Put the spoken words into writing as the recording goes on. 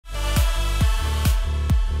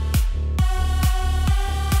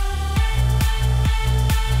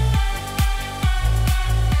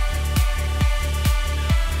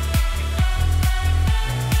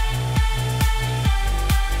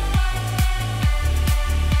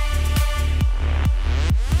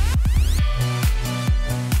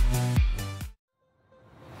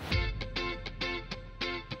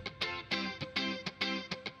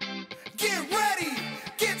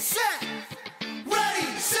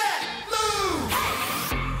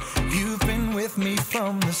me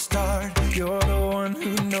from the start. You're the one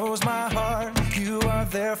who knows my heart. You are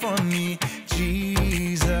there for me,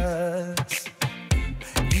 Jesus.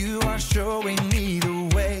 You are showing me the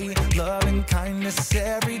way, love and kindness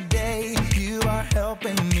every day. You are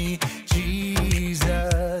helping me,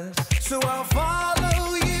 Jesus. So I'll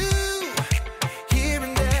follow you, here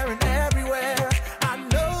and there and everywhere. I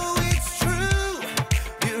know it's true,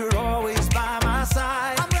 you're always by my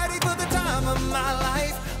side. I'm ready for the time of my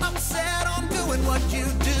life. I'm set on doing what you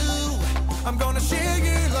do. I'm gonna share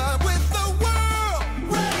your love with the world.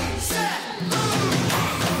 Ready, set, move.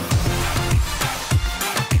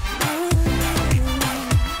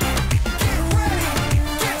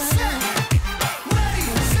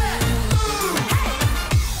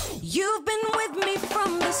 You've been with me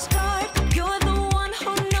from the start. You're the one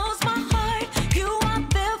who knows my heart. You are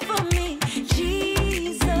there for me,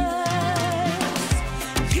 Jesus.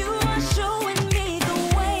 You are showing me the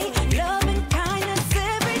way, love and kindness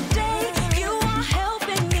every day. You are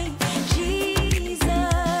helping me, Jesus.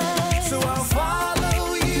 So I'll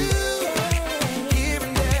follow you, here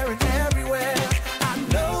and there and everywhere. I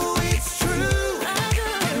know it's true,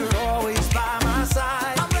 you're always by my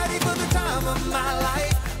side. I'm ready for the time of my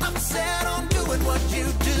life. I'm set on doing what you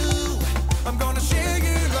do. I'm gonna share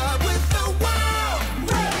your love with the world.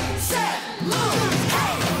 Ready, set, move.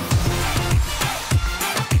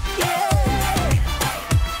 Hey.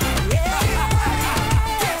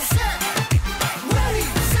 Get set, ready,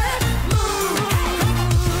 set, move.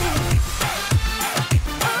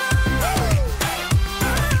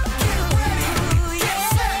 Get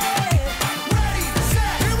set, ready,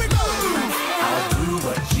 set, here we go. I'll do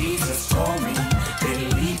what Jesus told me,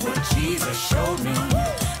 believe what Jesus showed me,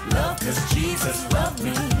 love 'cause Jesus loved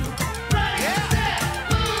me.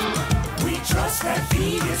 We trust that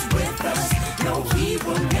He is with us, no, He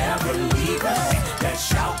will never leave us. Let's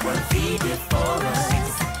shout what He did for us.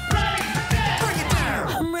 Bring it down.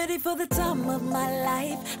 I'm ready for the time of my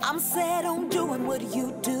life. I'm set on doing what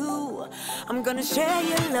you do. I'm gonna share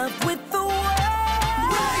your love with the world.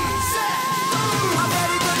 Ready, set, move. I'm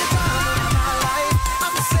ready for the time of my life.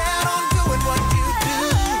 I'm set on doing what you do.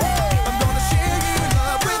 I'm gonna share your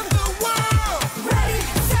love with the world. Ready,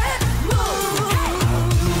 set, move.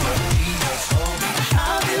 Jesus told me,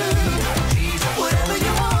 I'll do Jesus whatever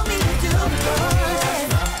you want me to do, Lord.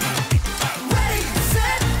 Ready,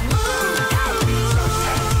 set, move.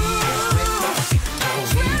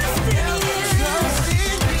 Trust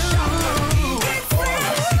in you.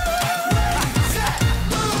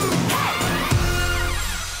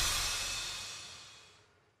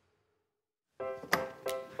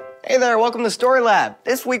 Hey there, welcome to Story Lab.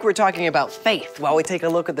 This week we're talking about faith while we take a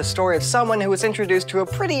look at the story of someone who was introduced to a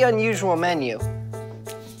pretty unusual menu.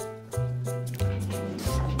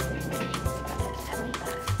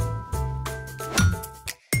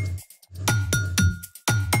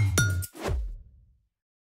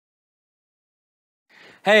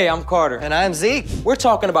 Hey, I'm Carter. And I'm Zeke. We're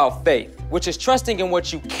talking about faith, which is trusting in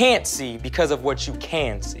what you can't see because of what you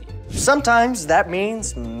can see. Sometimes that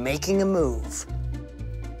means making a move.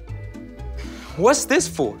 What's this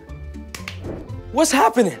for? What's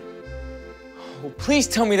happening? Oh, please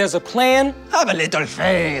tell me there's a plan. Have a little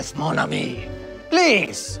faith, mon ami.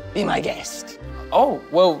 Please, be my guest. Oh,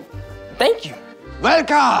 well, thank you.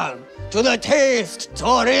 Welcome to the Taste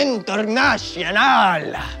Tour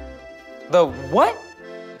International. The what?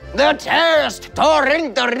 The Taste Tour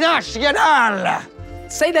International.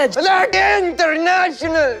 Say that. The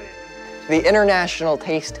International. The International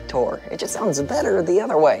Taste Tour. It just sounds better the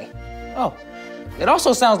other way. Oh, it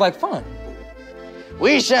also sounds like fun.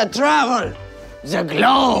 We shall travel the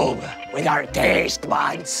globe with our taste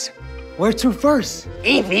buds. Where to first?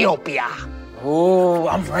 Ethiopia. Oh,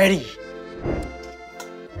 I'm ready.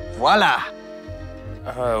 Voila.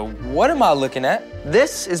 What am I looking at?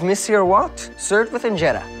 This is Monsieur Wat, served with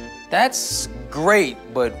injera. That's great,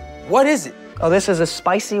 but what is it? Oh, this is a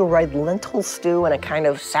spicy red lentil stew and a kind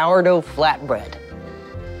of sourdough flatbread.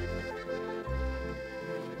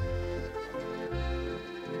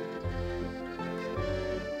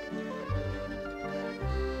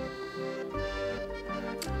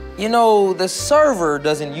 You know, the server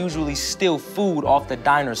doesn't usually steal food off the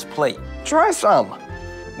diner's plate. Try some.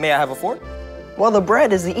 May I have a fork? Well, the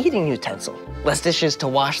bread is the eating utensil. Less dishes to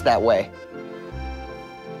wash that way.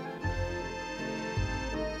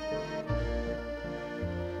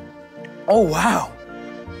 Oh, wow.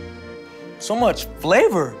 So much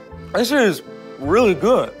flavor. This is really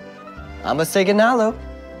good. Amaseganalo.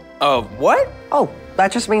 What? Oh,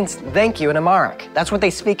 that just means thank you in Amharic. That's what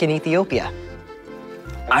they speak in Ethiopia.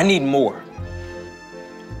 I need more.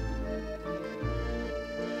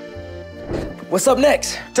 What's up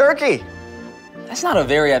next? Turkey. That's not a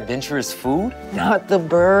very adventurous food. Not the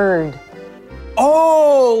bird.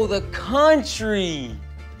 Oh, the country.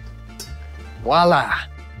 Voila.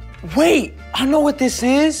 Wait, I know what this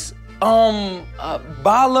is. Baka.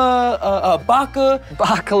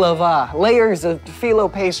 Baklava. Layers of phyllo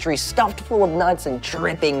pastry stuffed full of nuts and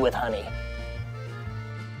dripping with honey.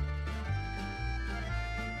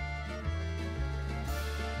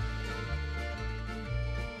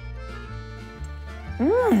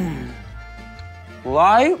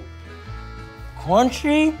 Light,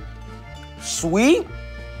 crunchy, sweet,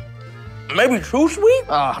 maybe too sweet?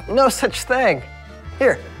 Oh, no such thing.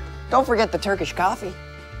 Here, don't forget the Turkish coffee.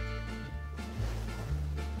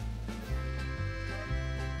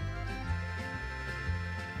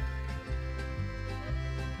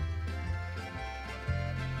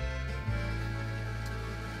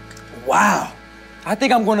 Wow, I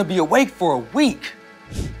think I'm gonna be awake for a week.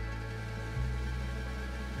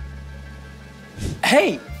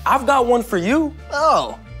 Hey, I've got one for you.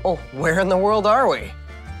 Oh, well, where in the world are we?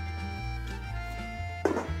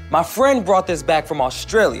 My friend brought this back from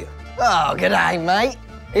Australia. Oh, g'day, mate.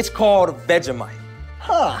 It's called Vegemite.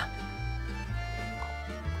 Huh.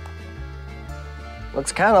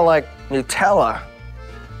 Looks kind of like Nutella.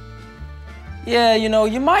 Yeah, you know,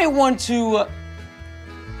 you might want to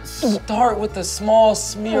start with a small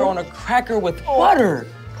smear on a cracker with butter.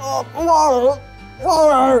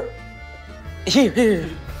 Water. Here.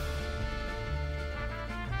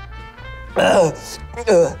 Oh,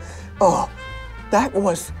 that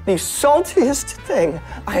was the saltiest thing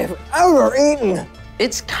I have ever eaten.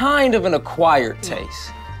 It's kind of an acquired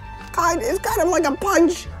taste. It's kind of like a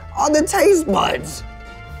punch on the taste buds.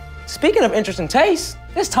 Speaking of interesting tastes,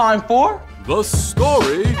 it's time for The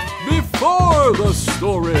story before the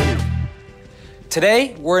story.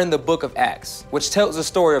 Today, we're in the book of Acts, which tells the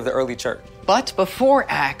story of the early church. But before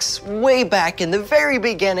Acts, way back in the very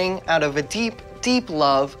beginning, out of a deep, deep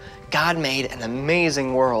love, God made an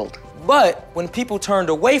amazing world. But when people turned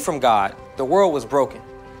away from God, the world was broken.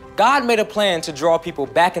 God made a plan to draw people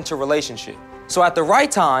back into relationship. So at the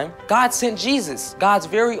right time, God sent Jesus, God's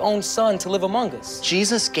very own son, to live among us.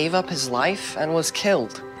 Jesus gave up his life and was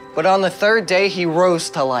killed. But on the third day, he rose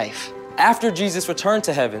to life. After Jesus returned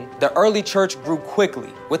to heaven, the early church grew quickly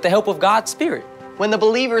with the help of God's Spirit. When the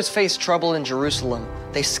believers faced trouble in Jerusalem,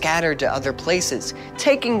 they scattered to other places,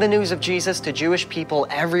 taking the news of Jesus to Jewish people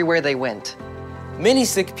everywhere they went. Many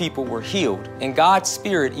sick people were healed, and God's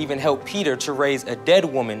Spirit even helped Peter to raise a dead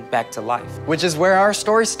woman back to life. Which is where our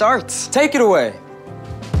story starts. Take it away.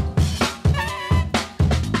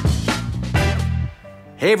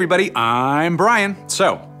 Hey everybody, I'm Brian.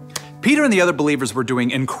 So, Peter and the other believers were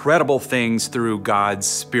doing incredible things through God's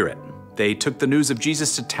Spirit. They took the news of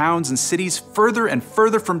Jesus to towns and cities further and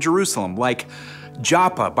further from Jerusalem, like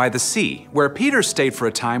Joppa by the sea, where Peter stayed for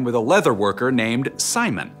a time with a leather worker named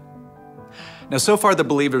Simon. Now, so far the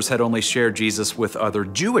believers had only shared Jesus with other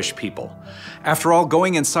Jewish people. After all,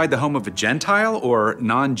 going inside the home of a Gentile or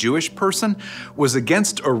non-Jewish person was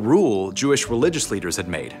against a rule Jewish religious leaders had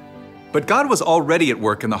made. But God was already at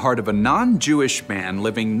work in the heart of a non-Jewish man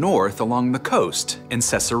living north along the coast in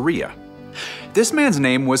Caesarea. This man's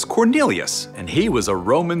name was Cornelius, and he was a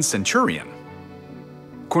Roman centurion.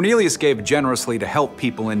 Cornelius gave generously to help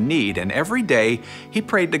people in need, and every day he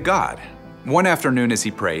prayed to God. One afternoon as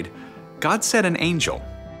he prayed, God sent an angel.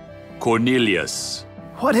 Cornelius,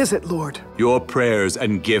 What is it, Lord? your prayers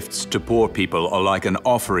and gifts to poor people are like an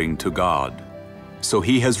offering to God. So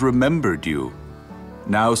he has remembered you.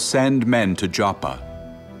 Now send men to Joppa.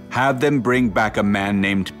 Have them bring back a man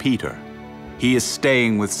named Peter. He is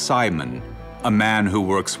staying with Simon, a man who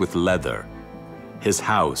works with leather. His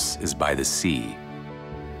house is by the sea.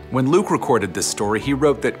 When Luke recorded this story, he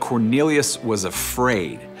wrote that Cornelius was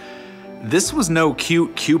afraid. This was no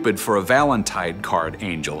cute Cupid for a Valentine card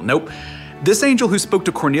angel. Nope. This angel who spoke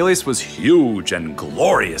to Cornelius was huge and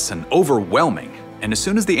glorious and overwhelming. And as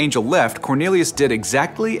soon as the angel left, Cornelius did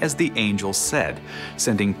exactly as the angel said,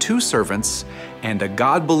 sending 2 servants and a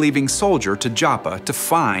God-believing soldier to Joppa to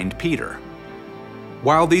find Peter.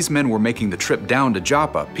 While these men were making the trip down to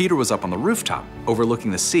Joppa, Peter was up on the rooftop,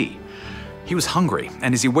 overlooking the sea. He was hungry,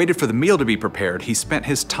 and as he waited for the meal to be prepared, he spent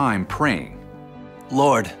his time praying.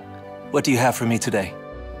 Lord, what do you have for me today?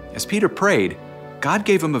 As Peter prayed, God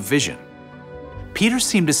gave him a vision. Peter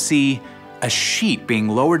seemed to see a sheet being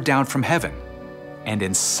lowered down from heaven. And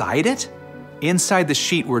inside it, inside the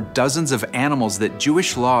sheet were dozens of animals that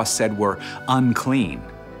Jewish law said were unclean.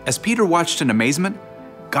 As Peter watched in amazement,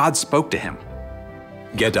 God spoke to him.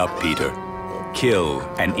 Get up, Peter. Kill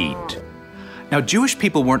and eat. Now, Jewish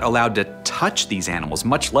people weren't allowed to touch these animals,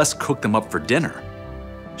 much less cook them up for dinner.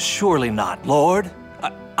 Surely not, Lord.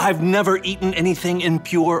 I've never eaten anything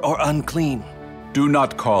impure or unclean. Do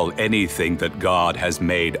not call anything that God has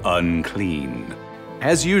made unclean.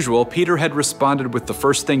 As usual, Peter had responded with the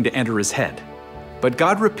first thing to enter his head. But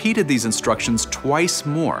God repeated these instructions twice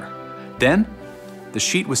more. Then, the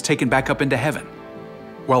sheet was taken back up into heaven.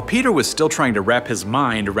 While Peter was still trying to wrap his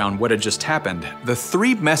mind around what had just happened, the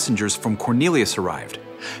 3 messengers from Cornelius arrived.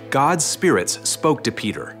 God's spirits spoke to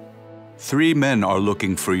Peter. 3 men are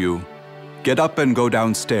looking for you. Get up and go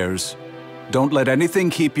downstairs. Don't let anything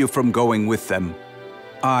keep you from going with them.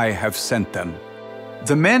 I have sent them.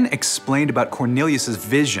 The men explained about Cornelius'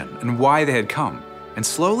 vision and why they had come. And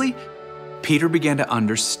slowly, Peter began to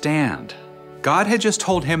understand. God had just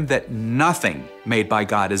told him that nothing made by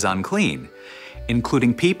God is unclean,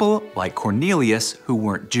 including people like Cornelius who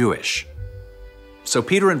weren't Jewish. So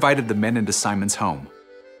Peter invited the men into Simon's home.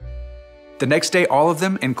 The next day, all of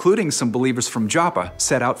them, including some believers from Joppa,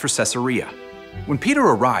 set out for Caesarea. When Peter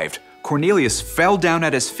arrived, Cornelius fell down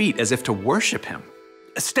at his feet as if to worship him.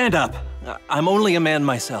 Stand up. I'm only a man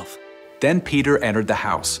myself. Then Peter entered the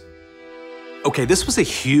house. Okay, this was a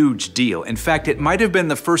huge deal. In fact, it might have been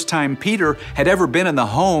the first time Peter had ever been in the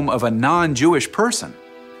home of a non-Jewish person.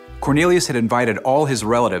 Cornelius had invited all his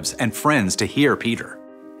relatives and friends to hear Peter.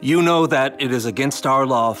 You know that it is against our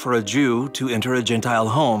law for a Jew to enter a Gentile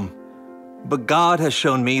home. But God has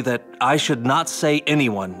shown me that I should not say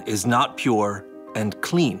anyone is not pure and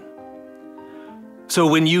clean. So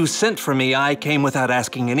when you sent for me, I came without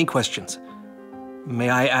asking any questions. May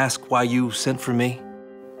I ask why you sent for me?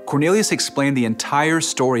 Cornelius explained the entire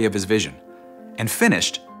story of his vision and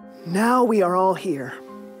finished. Now we are all here,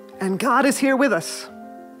 and God is here with us.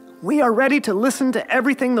 We are ready to listen to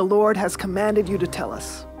everything the Lord has commanded you to tell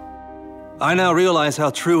us. I now realize how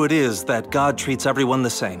true it is that God treats everyone the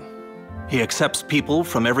same. He accepts people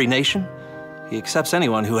from every nation. He accepts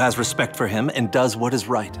anyone who has respect for him and does what is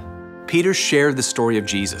right. Peter shared the story of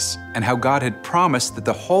Jesus and how God had promised that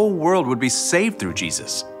the whole world would be saved through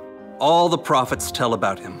Jesus. All the prophets tell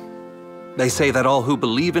about him. They say that all who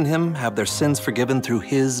believe in him have their sins forgiven through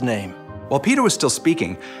his name. While Peter was still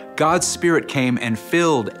speaking, God's Spirit came and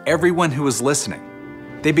filled everyone who was listening.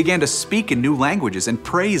 They began to speak in new languages and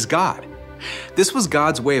praise God. This was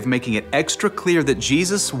God's way of making it extra clear that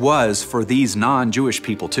Jesus was for these non-Jewish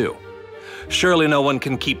people too. Surely no one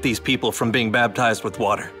can keep these people from being baptized with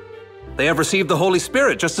water. They have received the Holy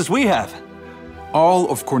Spirit just as we have. All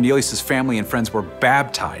of Cornelius' family and friends were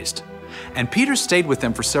baptized, and Peter stayed with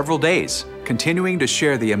them for several days, continuing to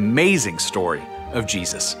share the amazing story of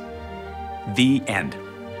Jesus. The end.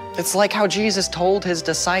 It's like how Jesus told his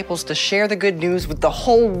disciples to share the good news with the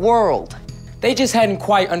whole world. They just hadn't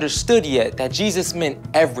quite understood yet that Jesus meant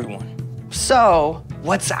everyone. So,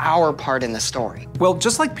 what's our part in the story? Well,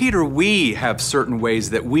 just like Peter, we have certain ways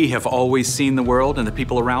that we have always seen the world and the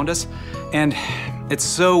people around us, and it's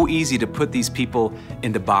so easy to put these people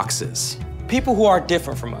into boxes. People who are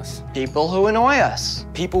different from us. People who annoy us.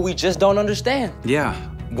 People we just don't understand. Yeah,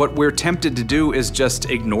 what we're tempted to do is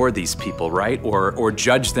just ignore these people, right? Or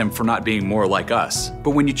judge them for not being more like us.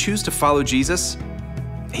 But when you choose to follow Jesus,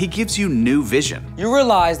 he gives you new vision. You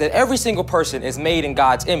realize that every single person is made in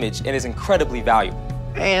God's image and is incredibly valuable.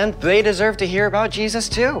 And they deserve to hear about Jesus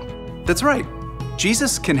too. That's right.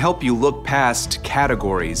 Jesus can help you look past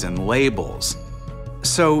categories and labels.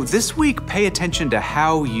 So this week, pay attention to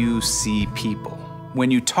how you see people. When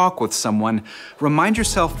you talk with someone, remind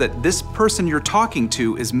yourself that this person you're talking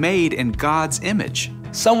to is made in God's image.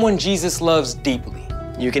 Someone Jesus loves deeply.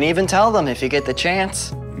 You can even tell them if you get the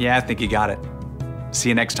chance. Yeah, I think you got it. See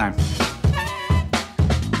you next time.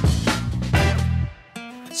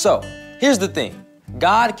 So, here's the thing.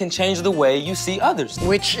 God can change the way you see others.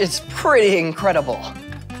 Which is pretty incredible.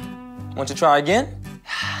 Want to try again?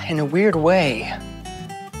 In a weird way,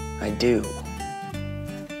 I do.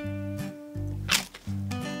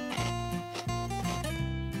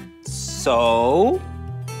 So?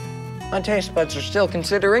 My taste buds are still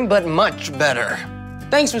considering, but much better.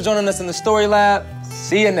 Thanks for joining us in the Story Lab.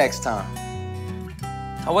 See you next time.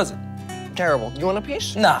 How was it? Terrible. You want a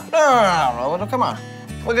piece? Nah. No, come on.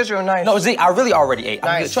 We'll get you a nice... No, Z, I really already ate.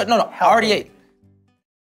 Nice. I already ate.